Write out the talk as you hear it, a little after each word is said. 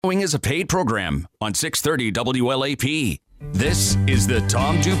Following is a paid program on 630 WLAP. This is the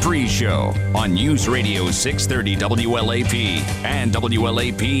Tom Dupree Show on News Radio 630 WLAP and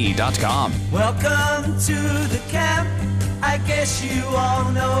WLAP.com. Welcome to the camp. I guess you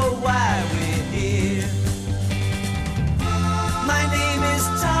all know why we're here. My name is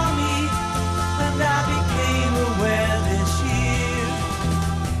Tommy, and I became aware this year.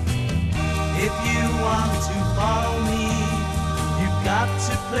 If you want to follow me, you've got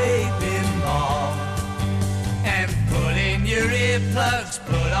to play pinball. And put in your earplugs,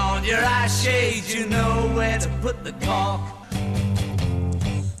 put on your eye shades, you know where to put the cork. We're not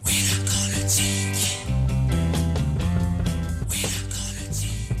gonna take it. We're not gonna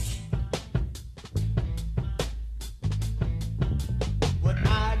take it. When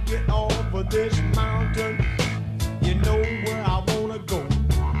I get over this mountain, you know where I wanna go.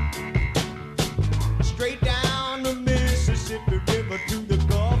 Straight down the Mississippi River to the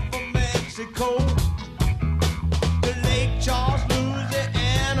Gulf of Mexico. To Lake Charles,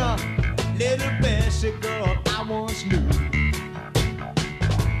 Louisiana, little Bessie girl I once knew.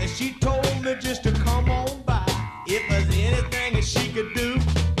 And she told me just to come on by if there's anything that she could do.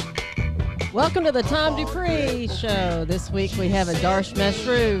 Welcome to the Tom Dupree Show. This week we have a Darsh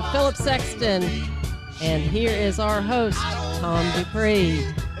Meshru, Philip Sexton, and here is our host, Tom Dupree.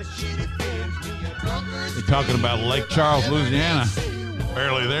 They're talking about Lake Charles, Louisiana.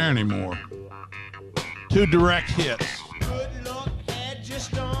 Barely there anymore. 2 direct hits.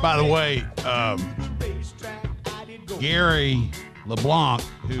 By the way, Gary LeBlanc,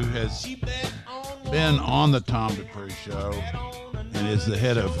 who has been on the Tom Dupree Show and is the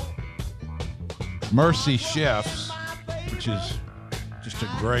head of Mercy Chefs, which is just a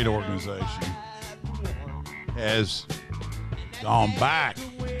great organization, has gone back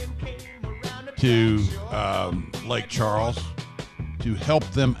to Lake Charles to help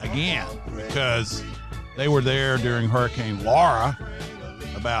them again because they were there during Hurricane Laura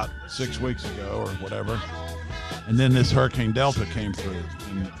about 6 weeks ago or whatever, and then this Hurricane Delta came through,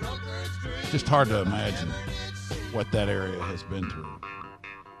 and it's just hard to imagine what that area has been through.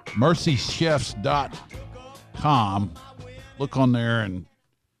 MercyChefs.com. Look on there and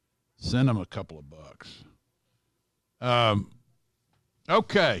send them a couple of bucks.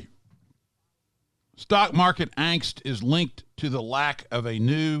 Okay. Stock market angst is linked to the lack of a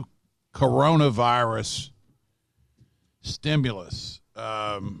new coronavirus stimulus.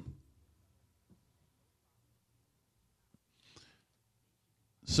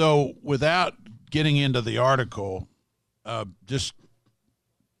 So without getting into the article, I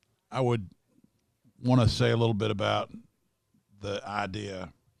would want to say a little bit about the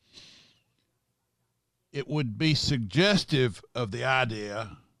idea. It would be suggestive of the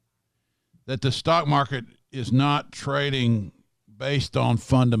idea that the stock market is not trading based on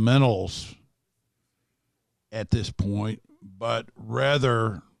fundamentals at this point, but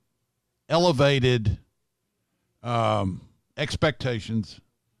rather elevated expectations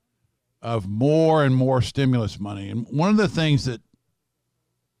of more and more stimulus money. And one of the things that,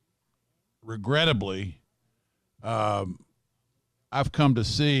 regrettably, I've come to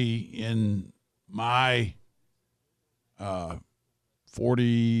see in my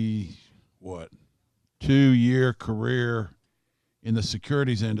 2-year career in the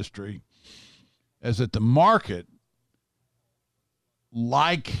securities industry is that the market,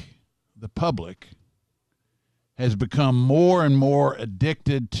 like the public, has become more and more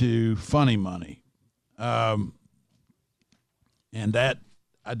addicted to funny money. And that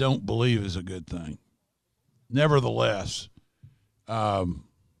I don't believe is a good thing. Nevertheless,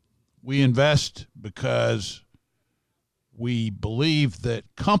 we invest because we believe that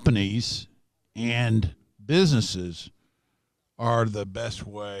companies and businesses are the best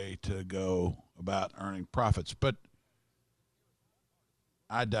way to go about earning profits. But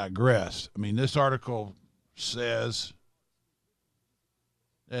I digress. I mean, this article says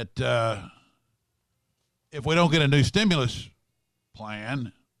that if we don't get a new stimulus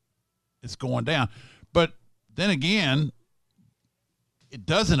plan, it's going down. But then again, it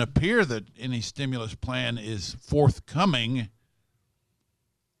doesn't appear that any stimulus plan is forthcoming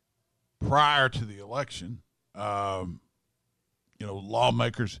prior to the election.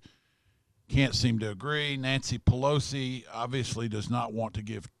 Lawmakers can't seem to agree. Nancy Pelosi obviously does not want to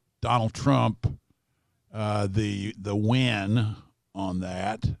give Donald Trump the win on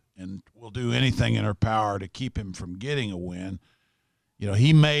that, and will do anything in her power to keep him from getting a win.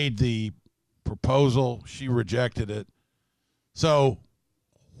 He made the proposal. She rejected it. So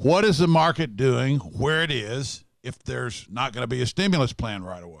what is the market doing where it is if there's not going to be a stimulus plan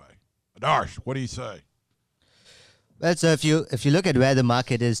right away? Darsh, what do you say? Well, so if you look at where the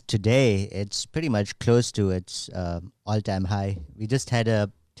market is today, it's pretty much close to its all-time high. We just had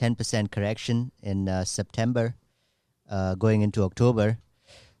a 10% correction in September, going into October,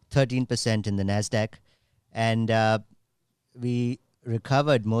 13% in the Nasdaq, and we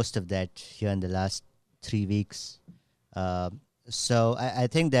recovered most of that here in the last 3 weeks. So I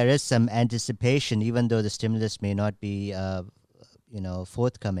think there is some anticipation, even though the stimulus may not be,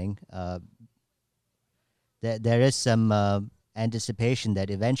 forthcoming. There is some anticipation that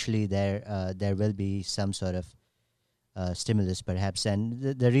eventually there will be some sort of stimulus, perhaps. And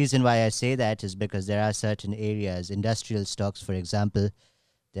the reason why I say that is because there are certain areas, industrial stocks, for example,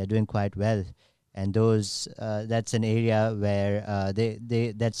 they're doing quite well, and those that's an area where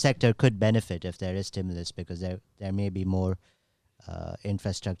that sector could benefit if there is stimulus, because there may be more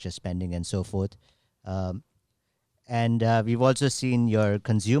infrastructure spending and so forth. And we've also seen your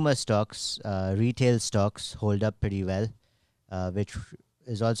consumer stocks, retail stocks hold up pretty well, which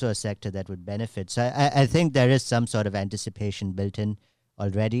is also a sector that would benefit. So I think there is some sort of anticipation built in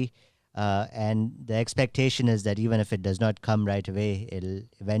already. And the expectation is that even if it does not come right away, it'll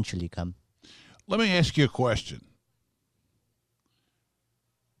eventually come. Let me ask you a question.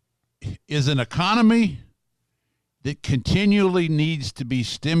 Is an economy that continually needs to be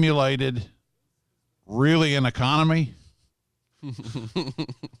stimulated really an economy?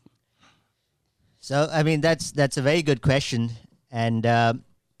 So, I mean, that's a very good question. And, the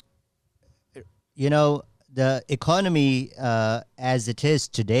economy as it is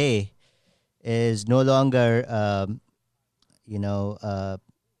today is no longer, a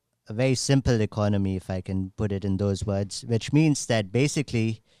very simple economy, if I can put it in those words, which means that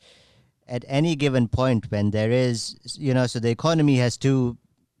basically at any given point when there is, so the economy has two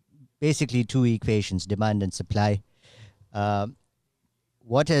equations, demand and supply.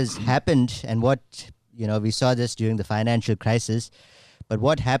 What has happened, and what, we saw this during the financial crisis, but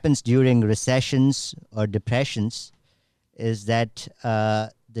what happens during recessions or depressions is that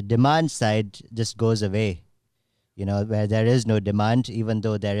the demand side just goes away, where there is no demand, even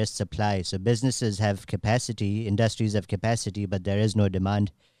though there is supply. So businesses have capacity, industries have capacity, but there is no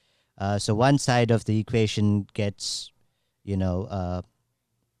demand. So one side of the equation gets,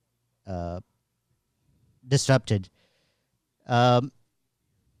 disrupted.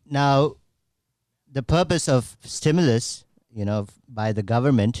 Now, the purpose of stimulus, by the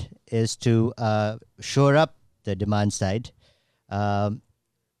government is to shore up the demand side. And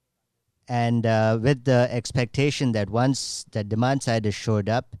with the expectation that once the demand side is shored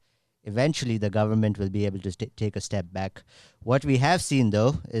up, eventually the government will be able to take a step back. What we have seen,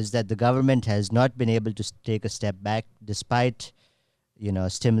 though, is that the government has not been able to take a step back despite,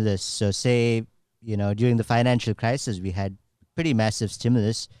 stimulus. So say, during the financial crisis, we had pretty massive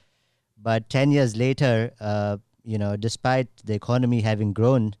stimulus. But 10 years later, despite the economy having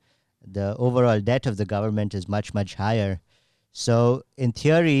grown, the overall debt of the government is much, much higher. So in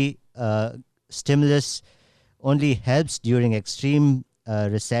theory, stimulus only helps during extreme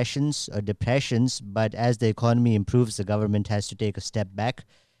recessions or depressions, but as the economy improves, the government has to take a step back,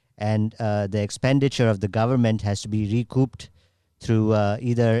 and the expenditure of the government has to be recouped through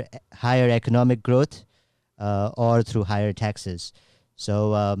either higher economic growth or through higher taxes.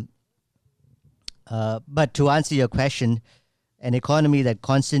 So, but to answer your question, an economy that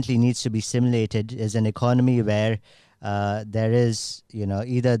constantly needs to be stimulated is an economy where there is,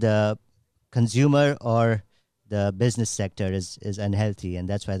 either the consumer or the business sector is unhealthy, and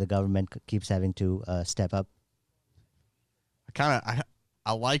that's why the government keeps having to step up.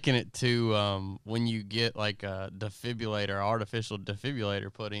 I liken it to when you get like a defibrillator, artificial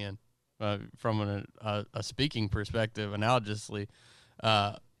defibrillator put in from a speaking perspective, analogously.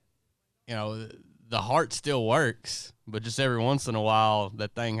 The heart still works, but just every once in a while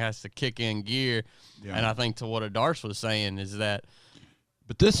that thing has to kick in gear. Yeah. And I think to what Adarsh was saying is that.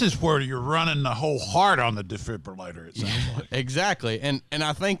 But this is where you're running the whole heart on the defibrillator, it sounds like. Exactly. And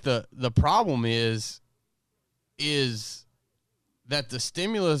I think the problem is that the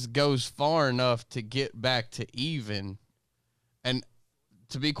stimulus goes far enough to get back to even. And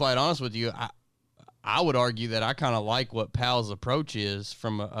to be quite honest with you, I would argue that I kind of like what Powell's approach is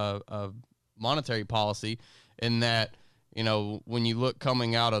from a monetary policy, in that, when you look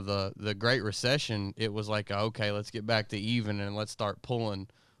coming out of the Great Recession, it was like, okay, let's get back to even and let's start pulling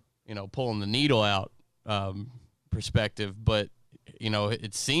the needle out perspective. But,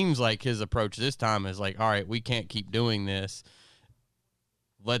 it seems like his approach this time is like, all right, we can't keep doing this.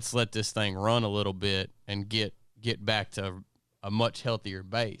 Let's let this thing run a little bit and get back to a much healthier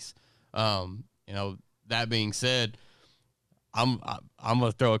base. That being said, I'm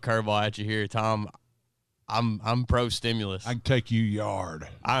gonna throw a curveball at you here, Tom. I'm pro stimulus. I can take you yard.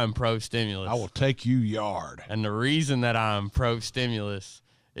 I am pro stimulus. I will take you yard. And the reason that I'm pro stimulus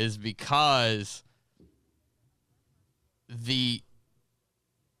is because the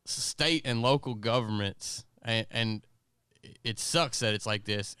state and local governments, and it sucks that it's like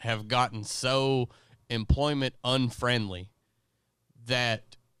this, have gotten so employment unfriendly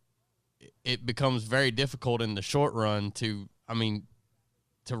that it becomes very difficult in the short run to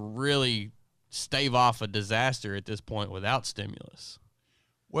really stave off a disaster at this point without stimulus.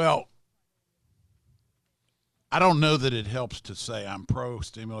 Well, I don't know that it helps to say I'm pro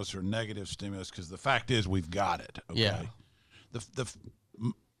stimulus or negative stimulus, because the fact is we've got it. Okay? Yeah.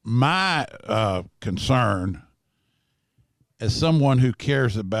 My concern, as someone who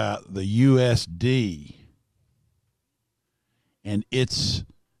cares about the USD and its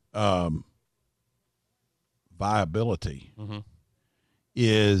viability,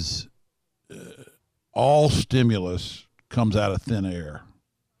 is all stimulus comes out of thin air,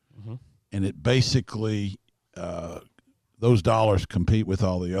 and it basically those dollars compete with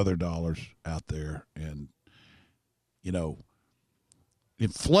all the other dollars out there, and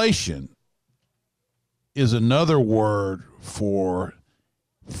inflation is another word for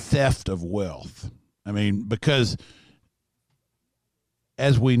theft of wealth. I mean, because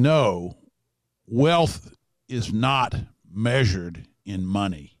as we know, wealth is not measured in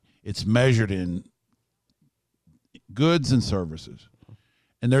money. It's measured in goods and services.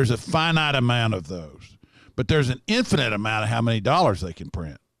 And there's a finite amount of those. But there's an infinite amount of how many dollars they can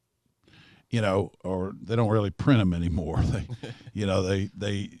print. Or they don't really print them anymore.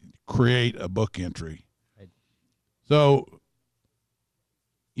 They create a book entry. Right. So,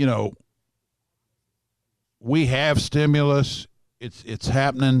 we have stimulus. It's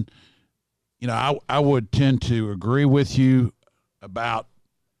happening. I would tend to agree with you about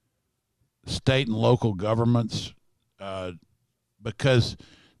state and local governments because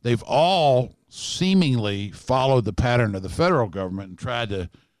they've all seemingly followed the pattern of the federal government and tried to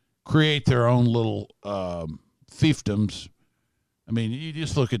create their own little fiefdoms. I mean, you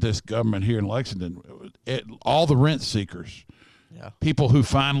just look at this government here in Lexington, all the rent seekers, people who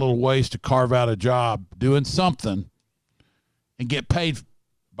find little ways to carve out a job doing something and get paid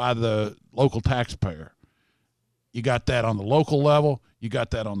by the local taxpayer. You got that on the local level. You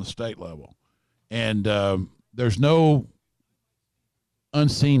got that on the state level. And there's no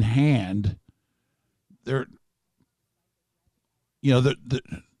unseen hand. There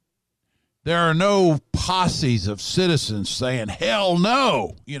are no posses of citizens saying, hell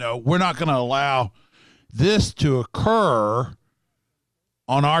no, we're not going to allow this to occur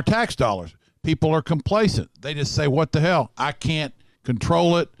on our tax dollars. People are complacent. They just say, what the hell? I can't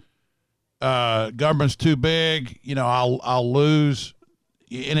control it. Government's too big. I'll lose.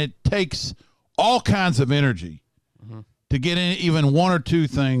 And it takes all kinds of energy to get even one or two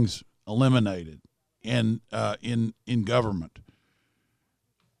things eliminated in government.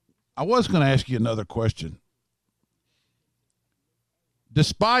 I was going to ask you another question.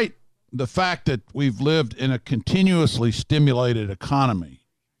 Despite the fact that we've lived in a continuously stimulated economy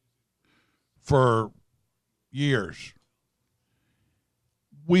for years,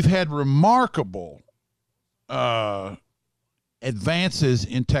 we've had remarkable advances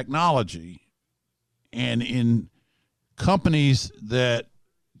in technology and in companies that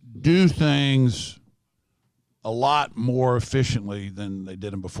do things a lot more efficiently than they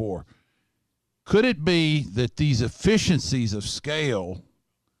did them before. Could it be that these efficiencies of scale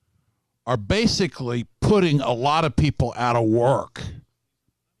are basically putting a lot of people out of work?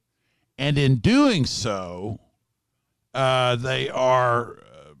 And in doing so, they are,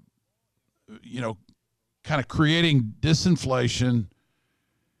 kind of creating disinflation,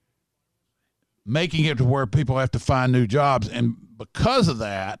 making it to where people have to find new jobs. And because of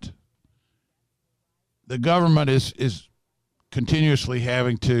that, the government is continuously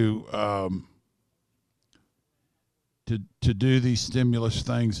having to do these stimulus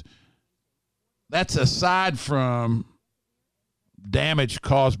things. That's aside from damage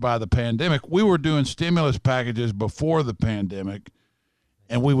caused by the pandemic. We were doing stimulus packages before the pandemic,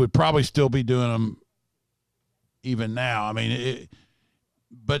 and we would probably still be doing them even now. I mean,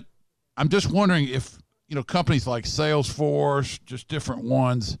 but I'm just wondering if, companies like Salesforce, just different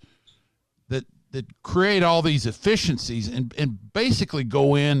ones that create all these efficiencies and basically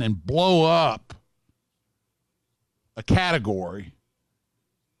go in and blow up a category.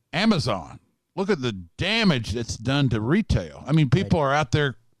 Amazon, look at the damage that's done to retail. I mean, people are out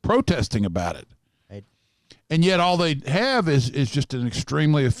there protesting about it. Right. And yet all they have is just an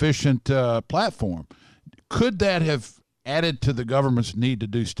extremely efficient platform. Could that have added to the government's need to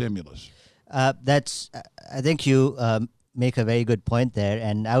do stimulus? I think you make a very good point there,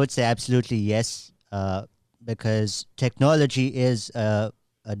 and I would say absolutely yes, because technology is a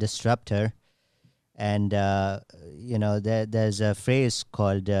disruptor, and there's a phrase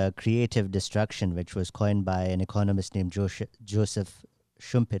called creative destruction, which was coined by an economist named Joseph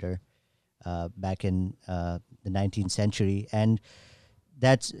Schumpeter back in the 19th century, and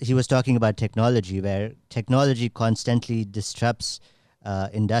he was talking about technology, where technology constantly disrupts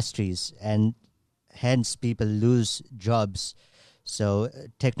industries, and hence people lose jobs. So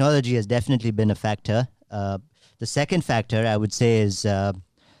technology has definitely been a factor. The second factor I would say is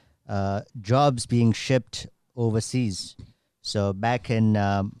jobs being shipped overseas. So back in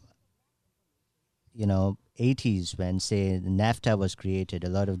 80s, when say NAFTA was created, a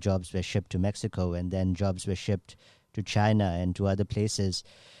lot of jobs were shipped to Mexico, and then jobs were shipped to China and to other places.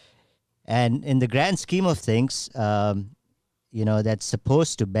 And in the grand scheme of things, that's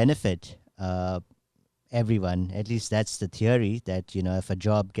supposed to benefit everyone. At least that's the theory, that if a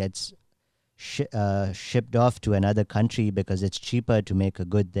job gets shipped off to another country because it's cheaper to make a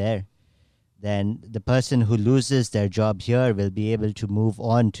good there, then the person who loses their job here will be able to move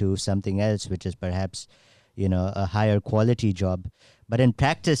on to something else, which is perhaps a higher quality job. But in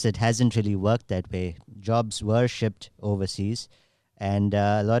practice, it hasn't really worked that way. Jobs were shipped overseas, and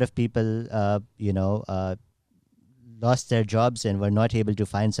a lot of people lost their jobs and were not able to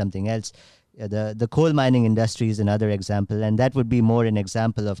find something else. The coal mining industry is another example, and that would be more an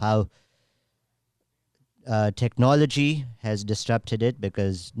example of how technology has disrupted it,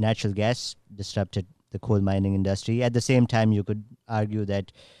 because natural gas disrupted the coal mining industry. At the same time, you could argue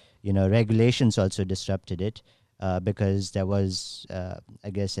that regulations also disrupted it, because there was, I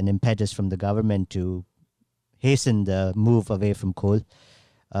guess, an impetus from the government to hasten the move away from coal.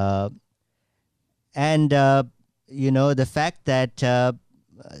 And the fact that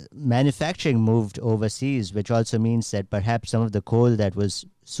manufacturing moved overseas, which also means that perhaps some of the coal that was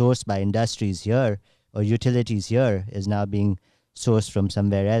sourced by industries here or utilities here is now being sourced from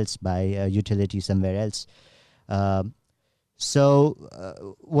somewhere else by a utility somewhere else. So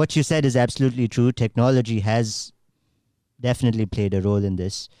what you said is absolutely true. Technology has definitely played a role in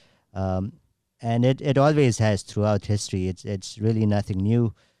this, and it always has throughout history. It's really nothing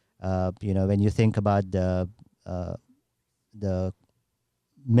new. When you think about the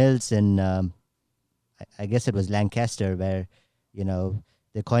mills in, I guess it was Lancaster, where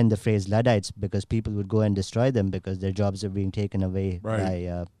they coined the phrase Luddites because people would go and destroy them because their jobs are being taken away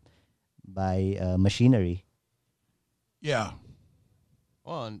by machinery. Yeah.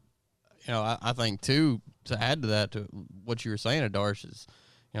 Well, and I think too, to add to that, to what you were saying, Adarsh, is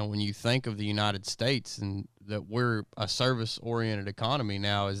when you think of the United States and that we're a service-oriented economy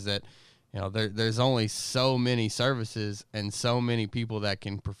now, is that there's only so many services and so many people that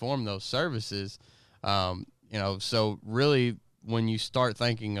can perform those services. So really, when you start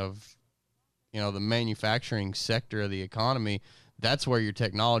thinking of the manufacturing sector of the economy, that's where your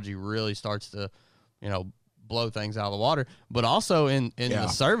technology really starts to blow things out of the water. But also in the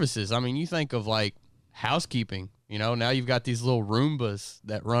services, I mean, you think of like housekeeping. Now you've got these little Roombas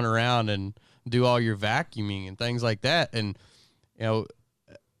that run around and do all your vacuuming and things like that. And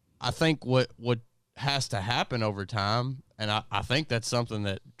I think what has to happen over time, and I think that's something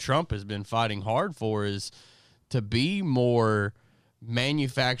that Trump has been fighting hard for, is to be more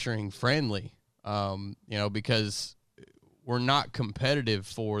manufacturing friendly, because we're not competitive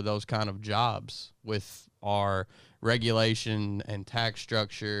for those kind of jobs with our regulation and tax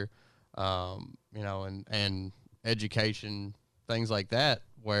structure, and education, things like that,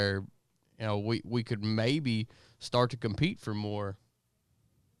 where, we could maybe start to compete for more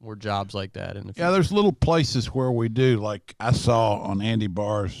jobs like that in the future. Yeah, there's little places where we do. Like I saw on Andy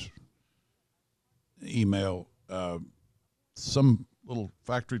Barr's email, some little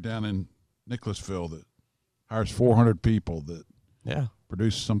factory down in Nicholasville that hires 400 people that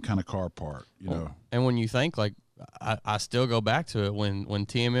produce some kind of car part, And when you think, like, I still go back to it, when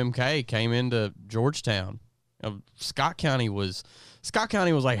TMMK came into Georgetown, Scott County was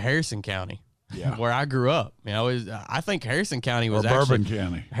like Harrison County. Yeah. Where I grew up, I think Harrison County was Bourbon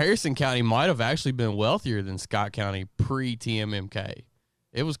County. Harrison County might have actually been wealthier than Scott County pre-TMMK.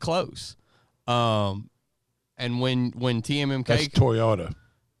 It was close. And when TMMK, that's Toyota.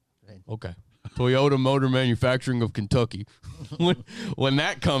 Okay. Toyota Motor Manufacturing of Kentucky. when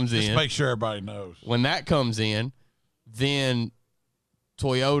that comes in, just make sure everybody knows. When that comes in, then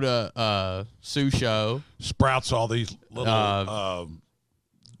Toyota Susho sprouts all these little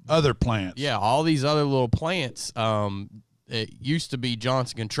other plants. Yeah, all these other little plants. It used to be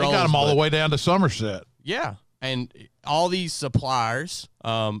Johnson Controls. They got them all the way down to Somerset. Yeah, And all these suppliers,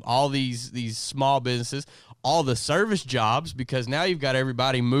 all these small businesses, all the service jobs, because now you've got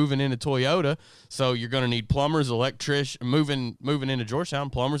everybody moving into Toyota, so you're going to need plumbers, moving into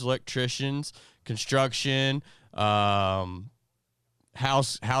Georgetown, plumbers, electricians, construction, house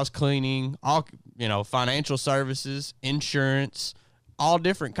cleaning, all, financial services, insurance, all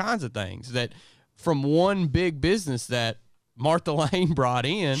different kinds of things that from one big business that Martha Lane brought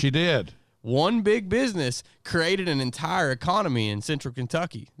in. She did. One big business created an entire economy in central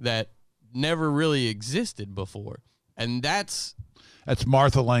Kentucky that never really existed before. And that's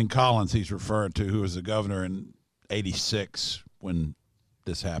Martha Lane Collins he's referring to, who was the governor in 86 when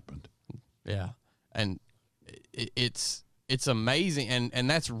this happened. Yeah. And it's amazing. And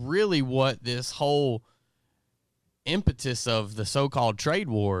that's really what this whole impetus of the so-called trade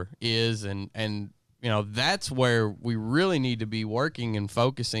war is. And that's where we really need to be working and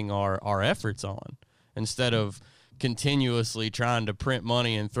focusing our efforts on, instead of continuously trying to print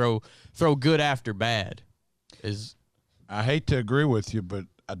money and throw good after bad. I hate to agree with you, but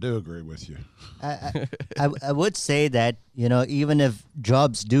I do agree with you. I would say that, even if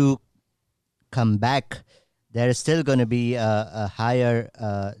jobs do come back, there is still going to be a higher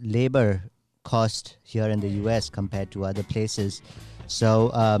labor cost here in the U.S. compared to other places. So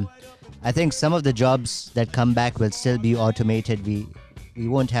I think some of the jobs that come back will still be automated. We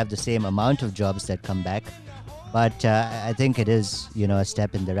won't have the same amount of jobs that come back, but I think it is, a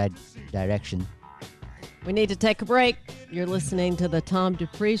step in the right direction. We need to take a break. You're listening to the Tom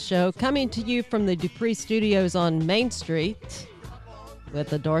Dupree Show, coming to you from the Dupree Studios on Main Street with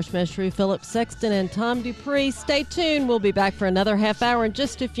the Darsh Meshru, Philip Sexton, and Tom Dupree. Stay tuned. We'll be back for another half hour in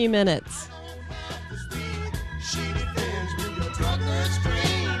just a few minutes.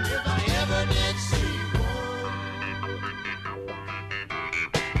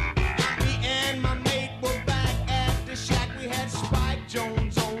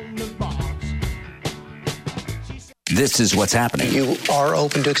 This is what's happening. You are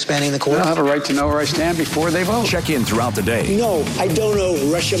open to expanding the court? I have a right to know where I stand before they vote. Check in throughout the day. No, I don't know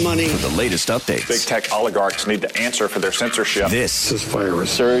Russia money. For the latest updates. Big tech oligarchs need to answer for their censorship. This is fire. A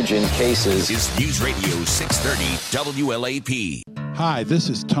surge in cases. Is News Radio 630 WLAP. Hi, this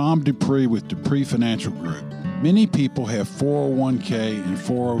is Tom Dupree with Dupree Financial Group. Many people have 401k and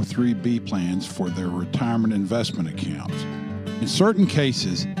 403b plans for their retirement investment accounts. In certain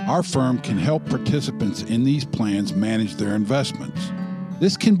cases, our firm can help participants in these plans manage their investments.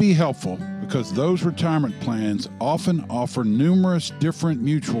 This can be helpful because those retirement plans often offer numerous different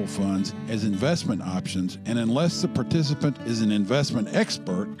mutual funds as investment options, and unless the participant is an investment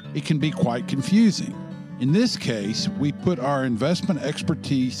expert, it can be quite confusing. In this case, we put our investment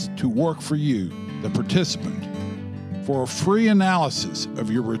expertise to work for you, the participant. For a free analysis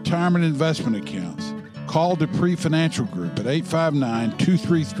of your retirement investment accounts, call Dupree Financial Group at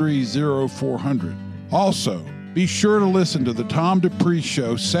 859-233-0400. Also, be sure to listen to the Tom Dupree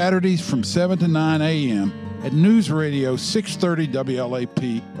Show Saturdays from 7 to 9 a.m. at News Radio 630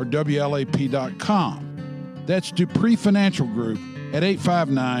 WLAP or WLAP.com. That's Dupree Financial Group at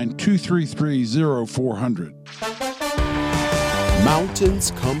 859-233-0400.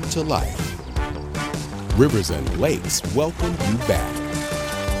 Mountains come to life. Rivers and lakes welcome you back.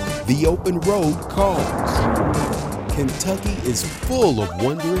 The open road calls. Kentucky is full of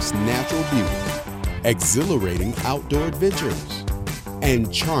wondrous natural beauty, exhilarating outdoor adventures,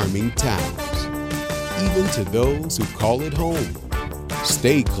 and charming towns. Even to those who call it home.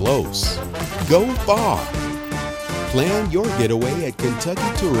 Stay close. Go far. Plan your getaway at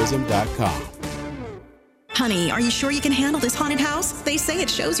KentuckyTourism.com. Honey, are you sure you can handle this haunted house? They say it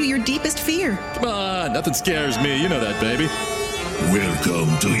shows you your deepest fear. Come on, nothing scares me. You know that, baby.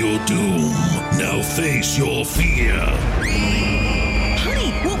 Welcome to your doom. Now face your fear.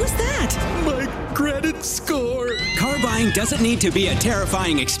 Honey, what was that? My credit score. Car buying doesn't need to be a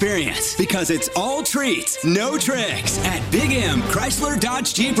terrifying experience because it's all treats, no tricks at Big M Chrysler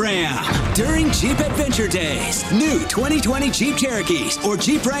Dodge Jeep Ram. During Jeep Adventure Days, new 2020 Jeep Cherokees or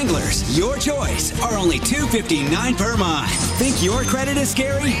Jeep Wranglers, your choice, are only $259 per month. Think your credit is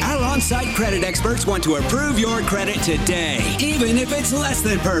scary? Our on-site credit experts want to approve your credit today, even if it's less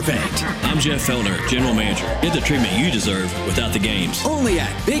than perfect. I'm Jeff Fellner, General Manager. Get the treatment you deserve without the games. Only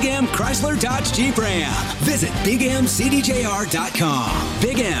at Big M Chrysler Dodge Jeep Ram. Visit BigMCDJR.com.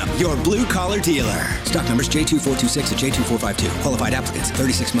 Big M, your blue-collar dealer. Stock numbers J2426 and J2452. Qualified applicants.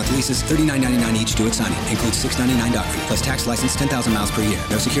 36-month leases, $39.99 each due at signing. Includes $6.99 doc fee, plus tax license, 10,000 miles per year.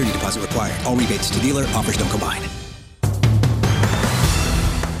 No security deposit required. All rebates to dealer. Offers don't combine.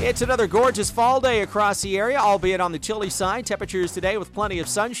 It's another gorgeous fall day across the area, albeit on the chilly side. Temperatures today with plenty of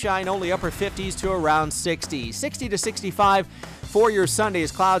sunshine, only upper 50s to around 60. 60 to 65 for your Sunday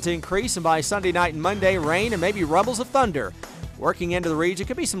as clouds increase, and by Sunday night and Monday, rain and maybe rumbles of thunder. Working into the region,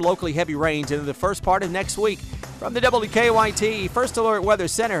 could be some locally heavy rains into the first part of next week. From the WKYT First Alert Weather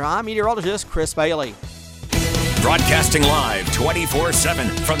Center, I'm meteorologist Chris Bailey. Broadcasting live 24/7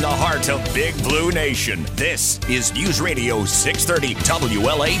 from the heart of Big Blue Nation. This is News Radio 630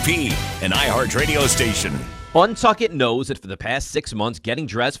 WLAP, an iHeart radio station. Untuckit knows that for the past 6 months, getting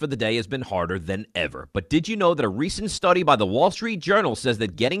dressed for the day has been harder than ever. But did you know that a recent study by the Wall Street Journal says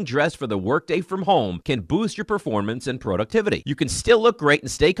that getting dressed for the workday from home can boost your performance and productivity? You can still look great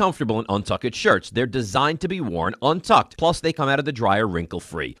and stay comfortable in Untuckit shirts. They're designed to be worn untucked. Plus, they come out of the dryer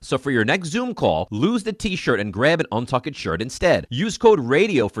wrinkle-free. So for your next Zoom call, lose the t-shirt and grab an Untuckit shirt instead. Use code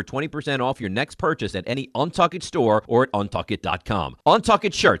RADIO for 20% off your next purchase at any Untuckit store or at untuckit.com.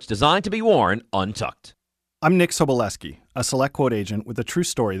 Untuckit shirts designed to be worn untucked. I'm Nick Soboleski, a Select Quote agent with a true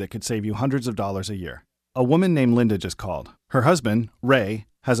story that could save you hundreds of dollars a year. A woman named Linda just called. Her husband, Ray,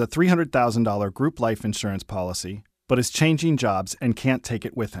 has a $300,000 group life insurance policy, but is changing jobs and can't take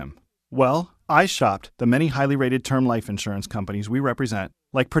it with him. Well, I shopped the many highly rated term life insurance companies we represent,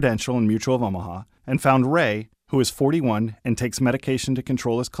 like Prudential and Mutual of Omaha, and found Ray, who is 41 and takes medication to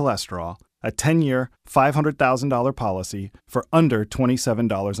control his cholesterol, a 10-year, $500,000 policy for under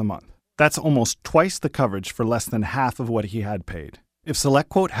 $27 a month. That's almost twice the coverage for less than half of what he had paid. If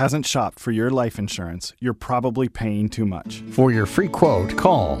SelectQuote hasn't shopped for your life insurance, you're probably paying too much. For your free quote,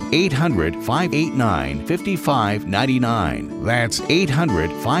 call 800-589-5599. That's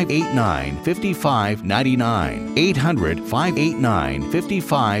 800-589-5599.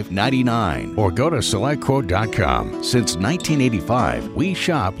 800-589-5599. Or go to SelectQuote.com. Since 1985, we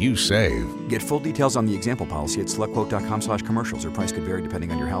shop, you save. Get full details on the example policy at SelectQuote.com/commercials. Or price could vary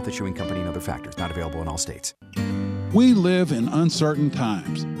depending on your health, issuing company, and other factors. Not available in all states. We live in uncertain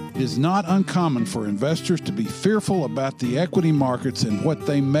times. It is not uncommon for investors to be fearful about the equity markets and what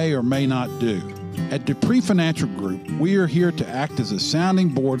they may or may not do. At Dupree Financial Group, we are here to act as a sounding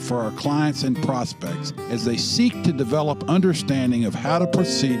board for our clients and prospects as they seek to develop understanding of how to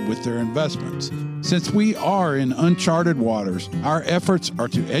proceed with their investments. Since we are in uncharted waters, our efforts are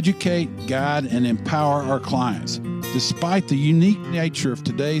to educate, guide, and empower our clients. Despite the unique nature of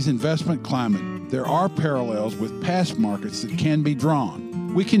today's investment climate, there are parallels with past markets that can be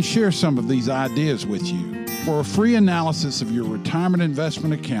drawn. We can share some of these ideas with you. For a free analysis of your retirement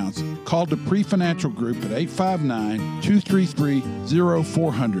investment accounts, call Dupree Financial Group at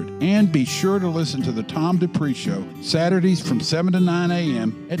 859-233-0400. And be sure to listen to the Tom Dupree Show Saturdays from 7 to 9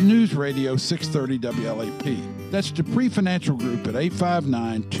 a.m. at News Radio 630 WLAP. That's Dupree Financial Group at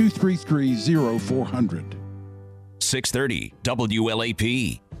 859-233-0400. 630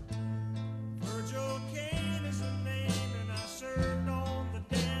 WLAP.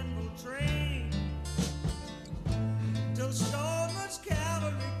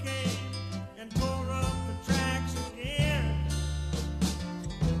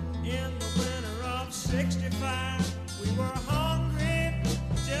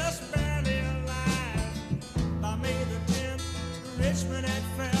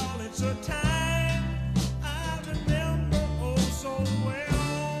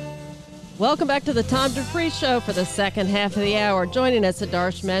 Welcome back to the Tom Dupree Show for the second half of the hour. Joining us,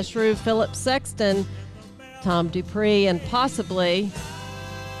 Adarsh Meshru, Philip Sexton, Tom Dupree, and possibly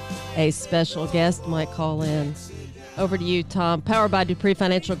a special guest might call in. Over to you, Tom. Powered by Dupree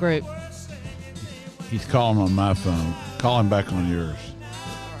Financial Group. He's calling on my phone. Call him back on yours.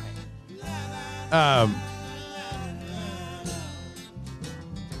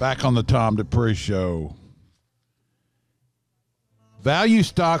 Back on the Tom Dupree Show. Value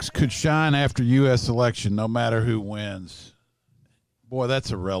stocks could shine after U.S. election no matter who wins. Boy,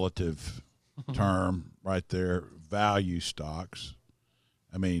 that's a relative term right there, value stocks.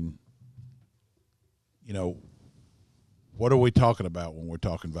 I mean, you know, what are we talking about when we're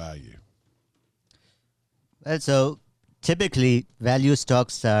talking value? Well, so typically value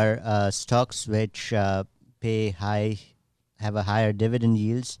stocks are stocks which pay high, have a higher dividend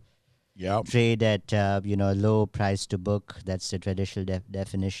yields. Yep. Trade at low price to book. That's the traditional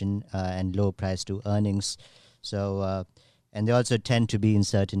definition, and low price to earnings. So, and they also tend to be in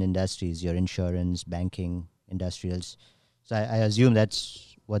certain industries, your insurance, banking, industrials. So I assume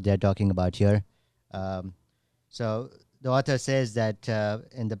that's what they're talking about here. So the author says that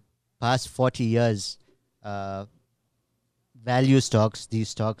in the past 40 years, value stocks, these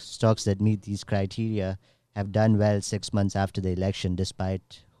stocks that meet these criteria, have done well 6 months after the election,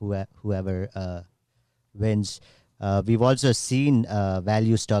 despite whoever wins. We've also seen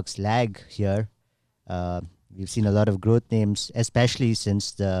value stocks lag here. We've seen a lot of growth names, especially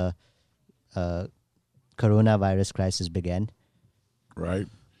since the coronavirus crisis began. Right.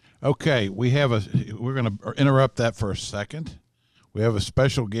 Okay, we're going to interrupt that for a second. We have a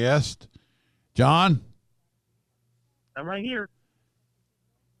special guest. John? I'm right here.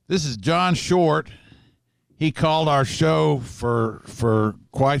 This is John Short. He called our show for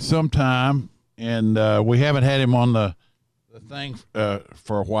quite some time, and we haven't had him on the thing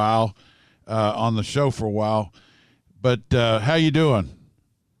for a while, on the show for a while. But how you doing?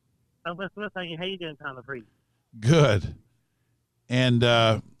 I'm West. How you doing, Tom Dupree? Good.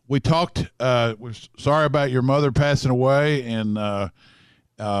 And we talked. We're sorry about your mother passing away, and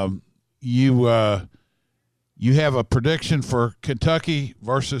you have a prediction for Kentucky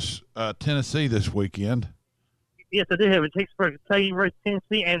versus Tennessee this weekend. Yes, I do have a prediction for Kentucky versus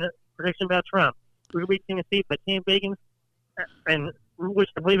Tennessee and a prediction about Trump. We'll beat Tennessee by 10 biggins, and which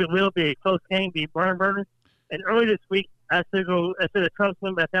I believe it will be a close game, be burner. And earlier this week, I said that Trump's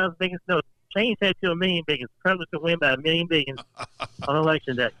win by 1,000 biggins. No, change that to 1,000,000 biggins. Trump was going to win by 1,000,000 biggins on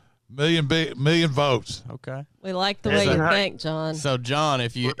election day. Million votes. Okay. We like the way you think, John. So, John,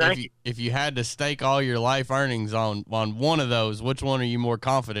 if you had to stake all your life earnings on one of those, which one are you more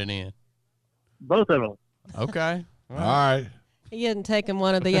confident in? Both of them. Okay. All right. He hadn't taken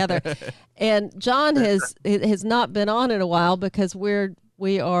one or the other. And John has not been on in a while because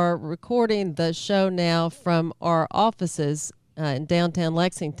we are recording the show now from our offices in downtown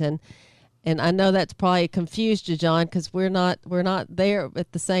Lexington. And I know that's probably confused you, John, because we're not there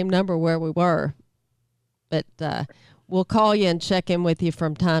at the same number where we were. But we'll call you and check in with you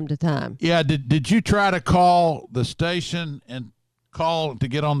from time to time. Yeah. Did you try to call the station and call to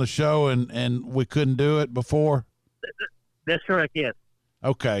get on the show and we couldn't do it before? That's correct. Yes.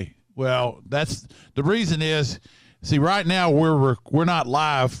 Okay. Well, that's the reason is, see, right now we're not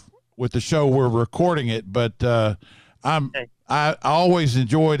live with the show. We're recording it, but I always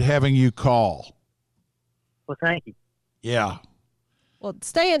enjoyed having you call. Well, thank you. Yeah. Well,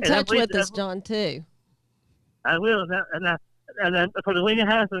 stay in touch with us, John, too. I will. And for the leading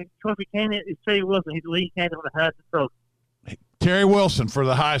Heisman Trophy candidate is Terry Wilson. He's the leading candidate for the Heisman Trophy. Terry Wilson for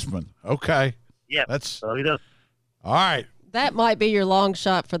the Heisman. Okay. Yeah. That's he does. All right. That might be your long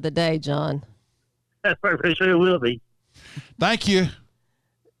shot for the day, John. That's pretty sure it will be. Thank you.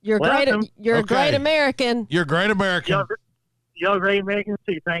 You're welcome. great. You're a great American. You're a great American. Y'all great Americans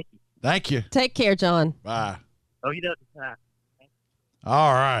too. Thank you. Thank you. Take care, John. Bye. Oh, you does. Bye.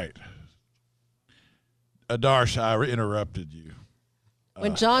 All right. Darsh, I interrupted you.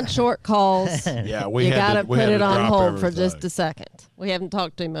 When John Short calls, yeah, you got to put it on hold for everything. just a second. We haven't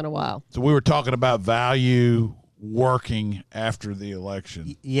talked to him in a while. So we were talking about value working after the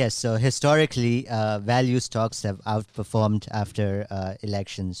election. Yes, so historically, value stocks have outperformed after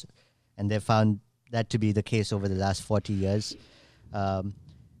elections, and they found that to be the case over the last 40 years.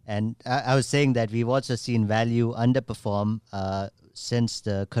 And I was saying that we've also seen value underperform since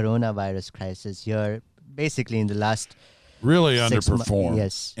the coronavirus crisis here, basically in the last really underperformed.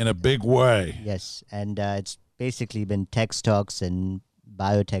 Yes, in a big way. Yes, and it's basically been tech stocks and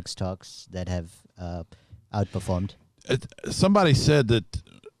biotech stocks that have outperformed. Somebody said that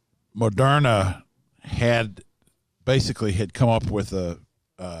Moderna had come up with a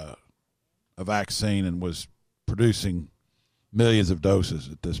vaccine and was producing millions of doses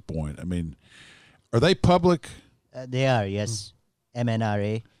at this point. I mean, are they public? They are, yes.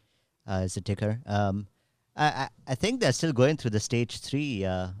 MNRA is the ticker. I think they're still going through the stage 3.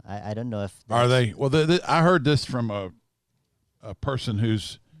 I don't know if are they. Well, I heard this from a person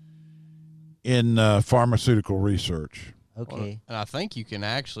who's in pharmaceutical research. Okay. Well, and I think you can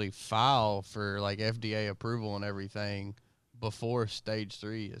actually file for like FDA approval and everything before stage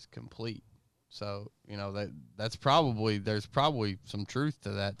 3 is complete. So, you know, there's probably some truth to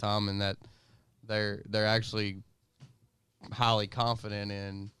that, Tom, and that they're actually highly confident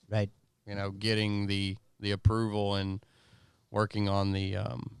in getting the approval and working on the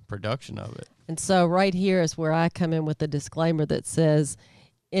production of it. And so right here is where I come in with a disclaimer that says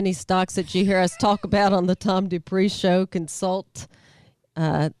any stocks that you hear us talk about on the Tom Dupree Show, consult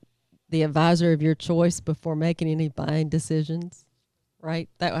the advisor of your choice before making any buying decisions. Right?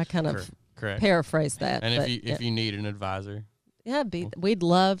 That I kind of paraphrase that. And if you need an advisor. Yeah, we'd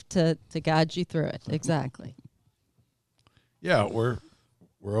love to guide you through it. Exactly. Yeah, we're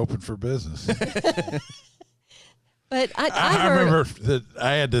open for business. But I remember that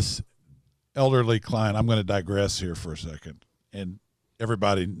I had this elderly client. I'm going to digress here for a second. And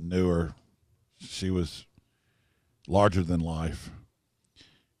everybody knew her. She was larger than life.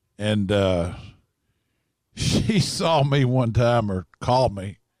 And she saw me one time or called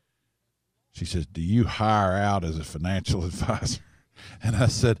me. She says, "Do you hire out as a financial advisor?" And I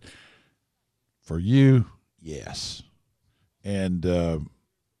said, "For you, yes." And,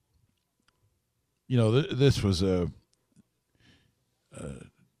 this was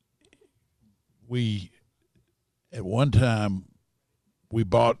at one time, we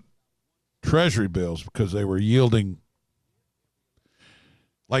bought treasury bills because they were yielding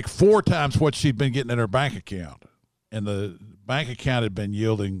like 4 times what she'd been getting in her bank account. And the bank account had been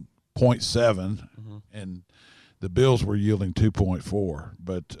yielding 0.7, and the bills were yielding 2.4.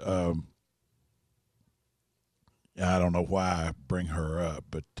 But I don't know why I bring her up,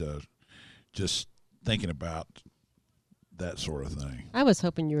 but just thinking about that sort of thing. I was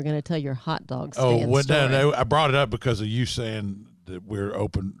hoping you were going to tell your hot dog Oh, stand well, story. no, I brought it up because of you saying that we're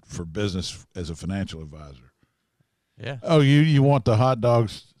open for business as a financial advisor. Yeah. Oh, you want the hot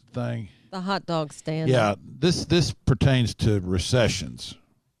dogs thing? The hot dog stand. Yeah, this pertains to recessions.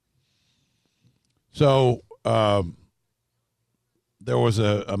 So there was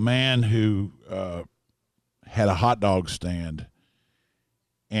a man who had a hot dog stand,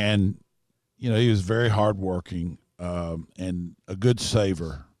 and he was very hardworking and a good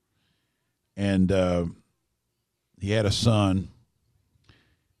saver, and he had a son,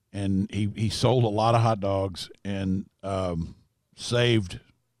 and he sold a lot of hot dogs and saved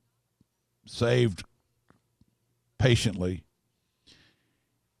patiently,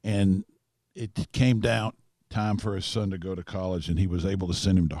 and it came down time for his son to go to college, and he was able to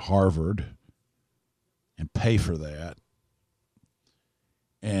send him to Harvard and pay for that.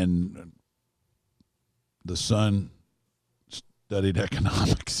 And the son studied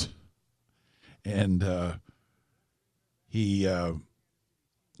economics, and he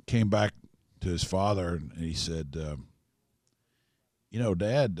came back to his father, and he said,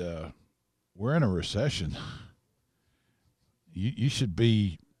 Dad, we're in a recession. You should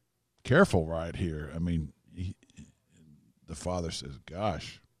be careful right here. I mean, the father says,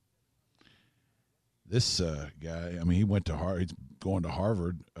 gosh, this guy, I mean, he went to Harvard, he's going to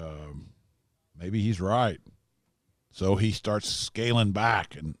Harvard. Maybe he's right. So he starts scaling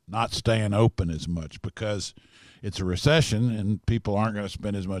back and not staying open as much because it's a recession and people aren't going to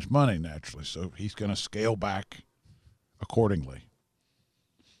spend as much money naturally. So he's going to scale back accordingly.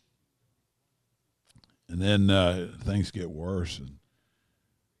 And then things get worse, and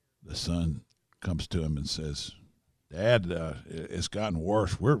the son comes to him and says, "Dad, it's gotten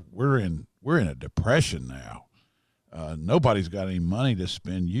worse. We're in a depression now. Nobody's got any money to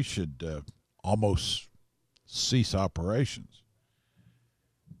spend. You should almost cease operations."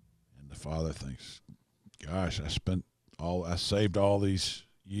 And the father thinks, "Gosh, I saved all these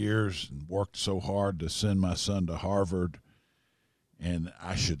years and worked so hard to send my son to Harvard, and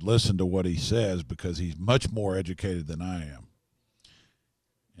I should listen to what he says because he's much more educated than I am."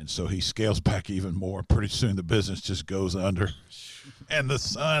 And so he scales back even more. Pretty soon the business just goes under. And the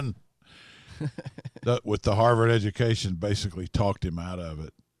son, with the Harvard education, basically talked him out of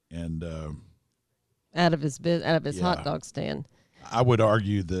it. And out of his hot dog stand. I would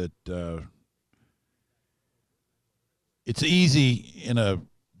argue that it's easy in a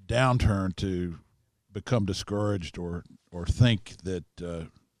downturn to become discouraged or think that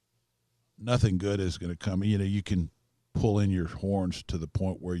nothing good is going to come. You can pull in your horns to the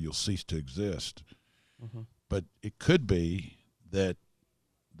point where you'll cease to exist. Mm-hmm. But it could be that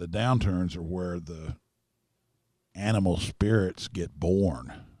the downturns are where the animal spirits get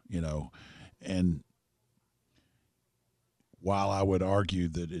born, and while I would argue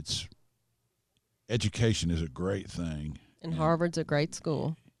that education is a great thing. And Harvard's a great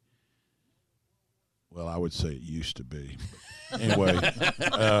school. Well, I would say it used to be. Anyway,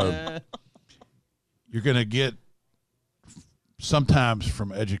 you're going to get sometimes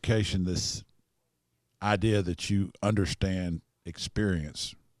from education this idea that you understand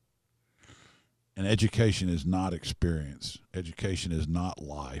experience. And education is not experience. Education is not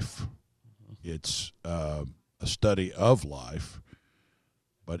life. It's a study of life,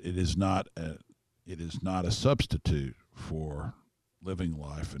 but it is not a substitute for living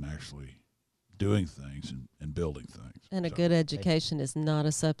life and actually doing things and building things. And a good education is not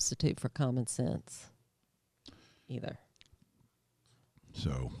a substitute for common sense either.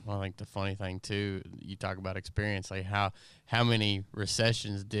 So I think the funny thing too, you talk about experience, like how many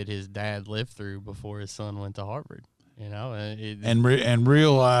recessions did his dad live through before his son went to Harvard? And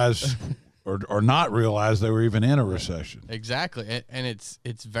realize or not realize they were even in a recession. Exactly, and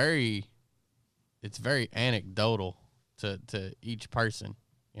it's very anecdotal to each person.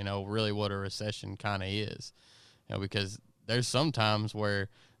 Really what a recession kind of is, because there's some times where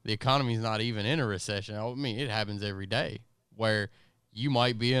the economy's not even in a recession. I mean, it happens every day where you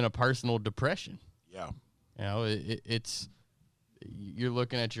might be in a personal depression. Yeah. You know, it's you're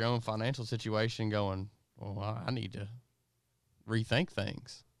looking at your own financial situation going, well, I need to rethink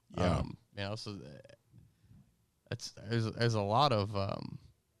things. Yeah. You know, so there's a lot of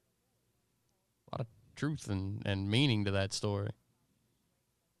truth and meaning to that story.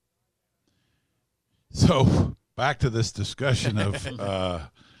 So back to this discussion of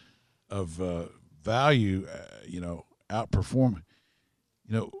value, outperforming.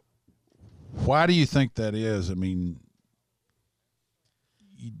 Why do you think that is? I mean,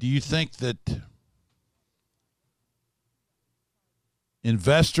 do you think that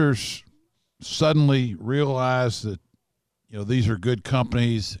investors suddenly realize that these are good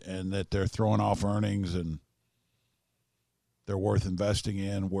companies and that they're throwing off earnings and they're worth investing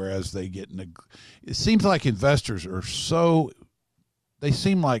in, whereas they get it seems like investors they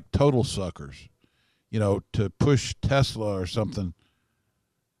seem like total suckers, to push Tesla or something.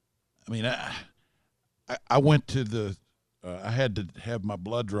 I mean, I went to I had to have my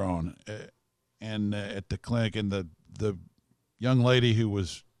blood drawn and at the clinic, and the young lady who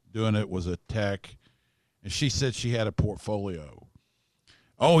was doing it was a tech, and she said she had a portfolio.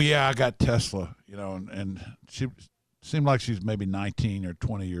 Oh yeah, I got Tesla, and she seemed like she's maybe 19 or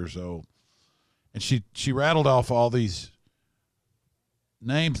 20 years old. And she rattled off all these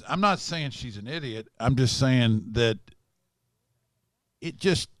names. I'm not saying she's an idiot. I'm just saying that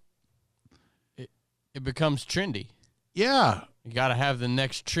it becomes trendy. Yeah. You got to have the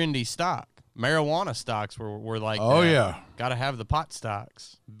next trendy stock. Marijuana stocks were like oh, that. Yeah. Got to have the pot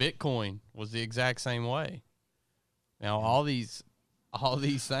stocks. Bitcoin was the exact same way. Now, all these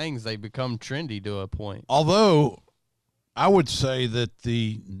things, they become trendy to a point. Although I would say that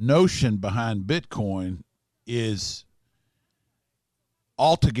the notion behind Bitcoin is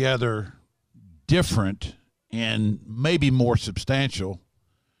altogether different and maybe more substantial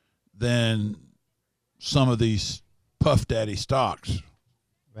than some of these puff daddy stocks.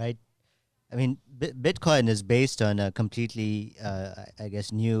 Right. I mean, Bitcoin is based on a completely,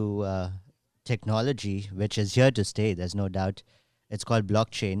 new technology, which is here to stay. There's no doubt. It's called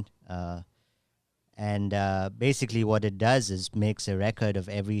blockchain. And basically what it does is makes a record of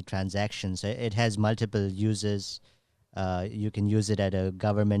every transaction. So it has multiple uses. You can use it at a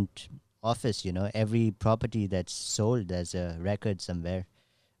government office, every property that's sold, there's a record somewhere,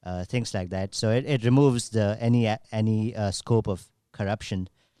 things like that. So it removes any scope of corruption.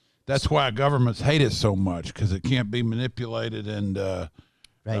 That's why governments hate it so much, because it can't be manipulated and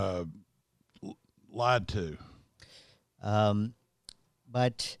lied to.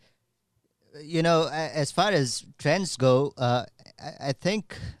 But as far as trends go, I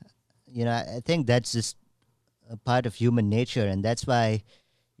think that's just a part of human nature, and that's why,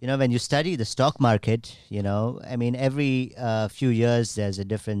 when you study the stock market, every few years there's a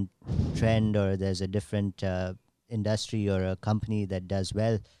different trend, or there's a different industry or a company that does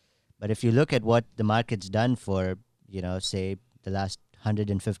well. But if you look at what the market's done for, say the last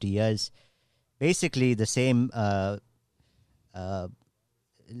 150 years, basically the same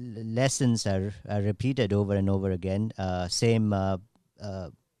lessons are repeated over and over again. Same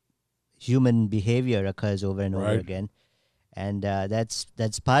human behavior occurs over and over again, and that's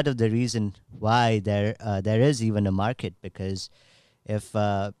part of the reason why there is even a market. Because if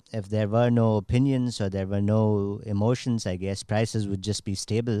there were no opinions or there were no emotions, I guess prices would just be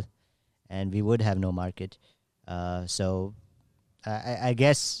stable, and we would have no market. So I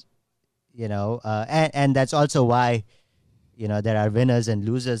guess and that's also why. There are winners and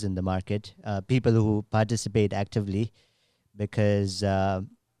losers in the market, people who participate actively, because, for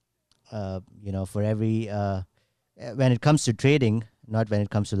every, when it comes to trading, not when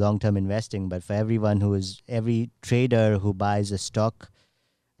it comes to long-term investing, but for every trader who buys a stock,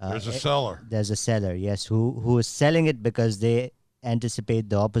 there's a seller. There's a seller, yes, who is selling it because they anticipate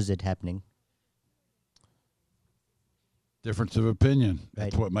the opposite happening. Difference of opinion.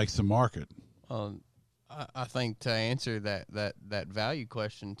 That's what makes the market. I think to answer that value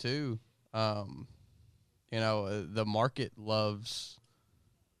question too, the market loves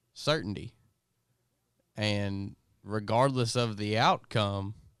certainty, and regardless of the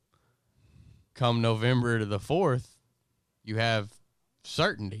outcome, come November to the 4th, you have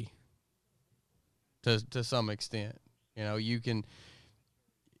certainty to some extent. You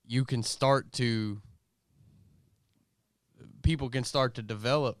can start to, people can start to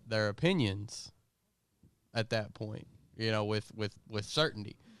develop their opinions at that point, with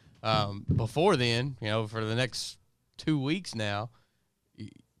certainty. Before then, for the next 2 weeks now,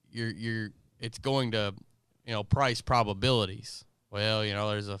 it's going to, price probabilities. well,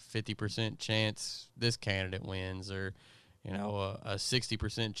 there's a 50% chance this candidate wins, or, a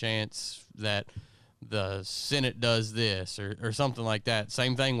 60% chance that the Senate does this, or something like that.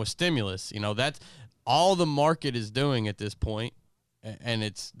 Same thing with stimulus. That's all the market is doing at this point, and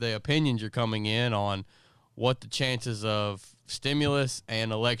it's the opinions are coming in on what the chances of stimulus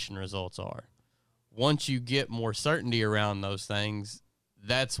and election results are. Once you get more certainty around those things,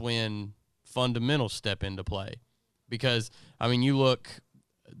 that's when fundamentals step into play. Because, you look,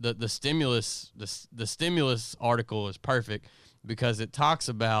 the stimulus article is perfect because it talks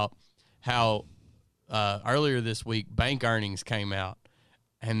about how earlier this week bank earnings came out,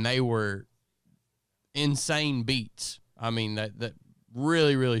 and they were insane beats. That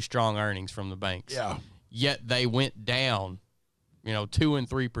really, really strong earnings from the banks. Yeah. Yet they went down, 2% and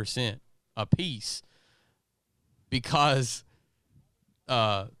 3% a piece because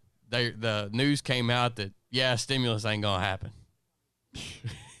the news came out that, stimulus ain't going to happen.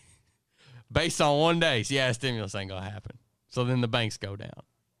 Based on one day, stimulus ain't going to happen. So then the banks go down.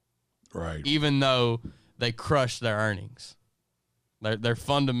 Right. Even though they crushed their earnings. Their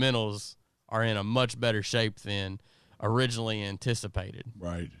fundamentals are in a much better shape than originally anticipated.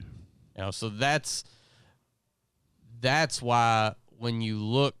 Right. So that's why when you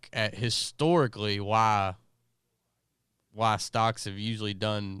look at historically why stocks have usually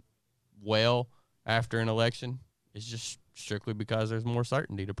done well after an election, it's just strictly because there's more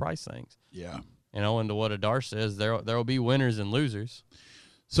certainty to price things. Yeah. And to what Adarsh says, there will be winners and losers.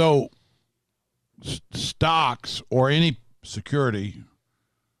 So stocks or any security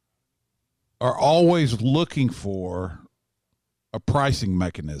are always looking for a pricing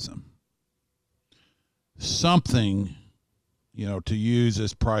mechanism, something, to use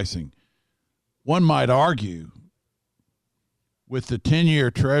as pricing. One might argue with the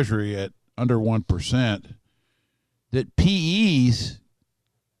 10-year Treasury at under 1% that PEs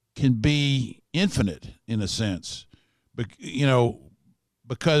can be infinite in a sense, because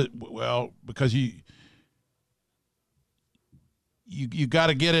you got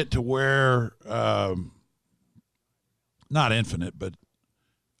to get it to where not infinite, but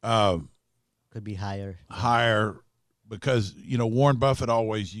could be higher. Higher, because Warren Buffett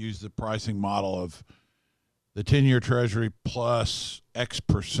always used the pricing model of the 10-year Treasury plus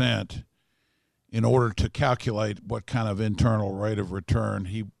X% in order to calculate what kind of internal rate of return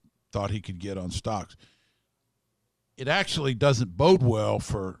he thought he could get on stocks. It actually doesn't bode well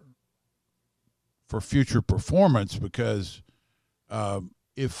for future performance, because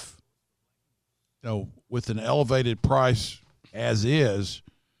if with an elevated price as is,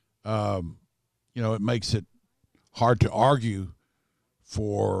 it makes it hard to argue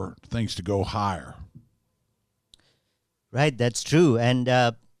for things to go higher. Right, that's true. And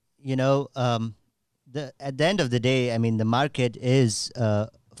at the end of the day, the market is a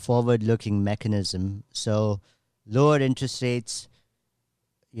forward-looking mechanism. So lower interest rates,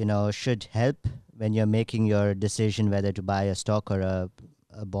 should help when you're making your decision whether to buy a stock or a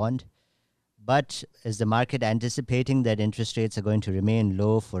bond. But is the market anticipating that interest rates are going to remain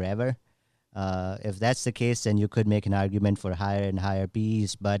low forever? If that's the case, then you could make an argument for higher and higher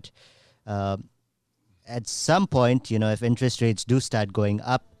P's. But at some point, if interest rates do start going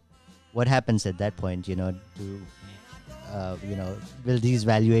up, what happens at that point? Will these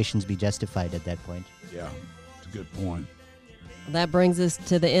valuations be justified at that point? Yeah, it's a good point. That brings us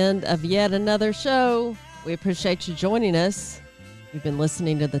to the end of yet another show. We appreciate you joining us. You've been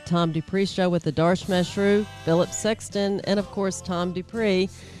listening to the Tom Dupree Show with Adarsh Meshru, Philip Sexton, and, of course, Tom Dupree.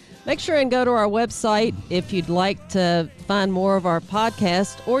 Make sure and go to our website if you'd like to find more of our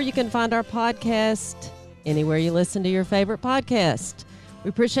podcast, or you can find our podcast anywhere you listen to your favorite podcast. We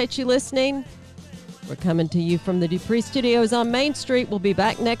appreciate you listening. We're coming to you from the Dupree Studios on Main Street. We'll be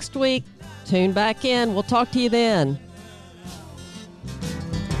back next week. Tune back in. We'll talk to you then.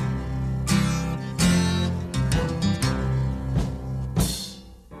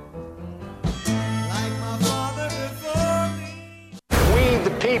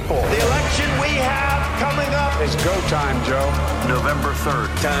 People. The election we have coming up. It's go time, Joe. November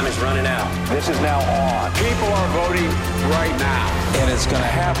 3rd. Time is running out. This is now on. People are voting right now. And it's going to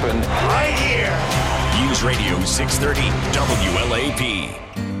happen right here. News Radio 630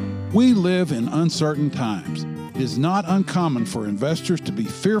 WLAP. We live in uncertain times. It is not uncommon for investors to be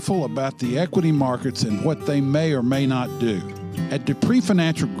fearful about the equity markets and what they may or may not do. At Dupree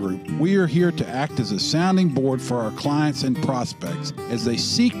Financial Group, we are here to act as a sounding board for our clients and prospects as they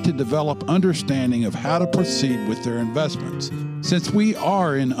seek to develop understanding of how to proceed with their investments. Since we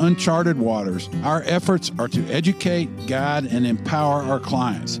are in uncharted waters, our efforts are to educate, guide, and empower our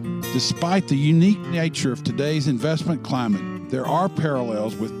clients. Despite the unique nature of today's investment climate, there are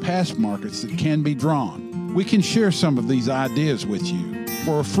parallels with past markets that can be drawn. We can share some of these ideas with you.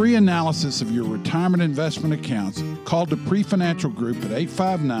 For a free analysis of your retirement investment accounts, call Dupree Financial Group at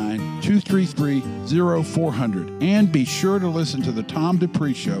 859-233-0400. And be sure to listen to the Tom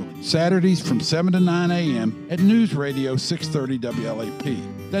Dupree Show Saturdays from 7 to 9 a.m. at News Radio 630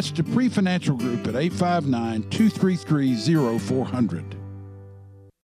 WLAP. That's Dupree Financial Group at 859-233-0400.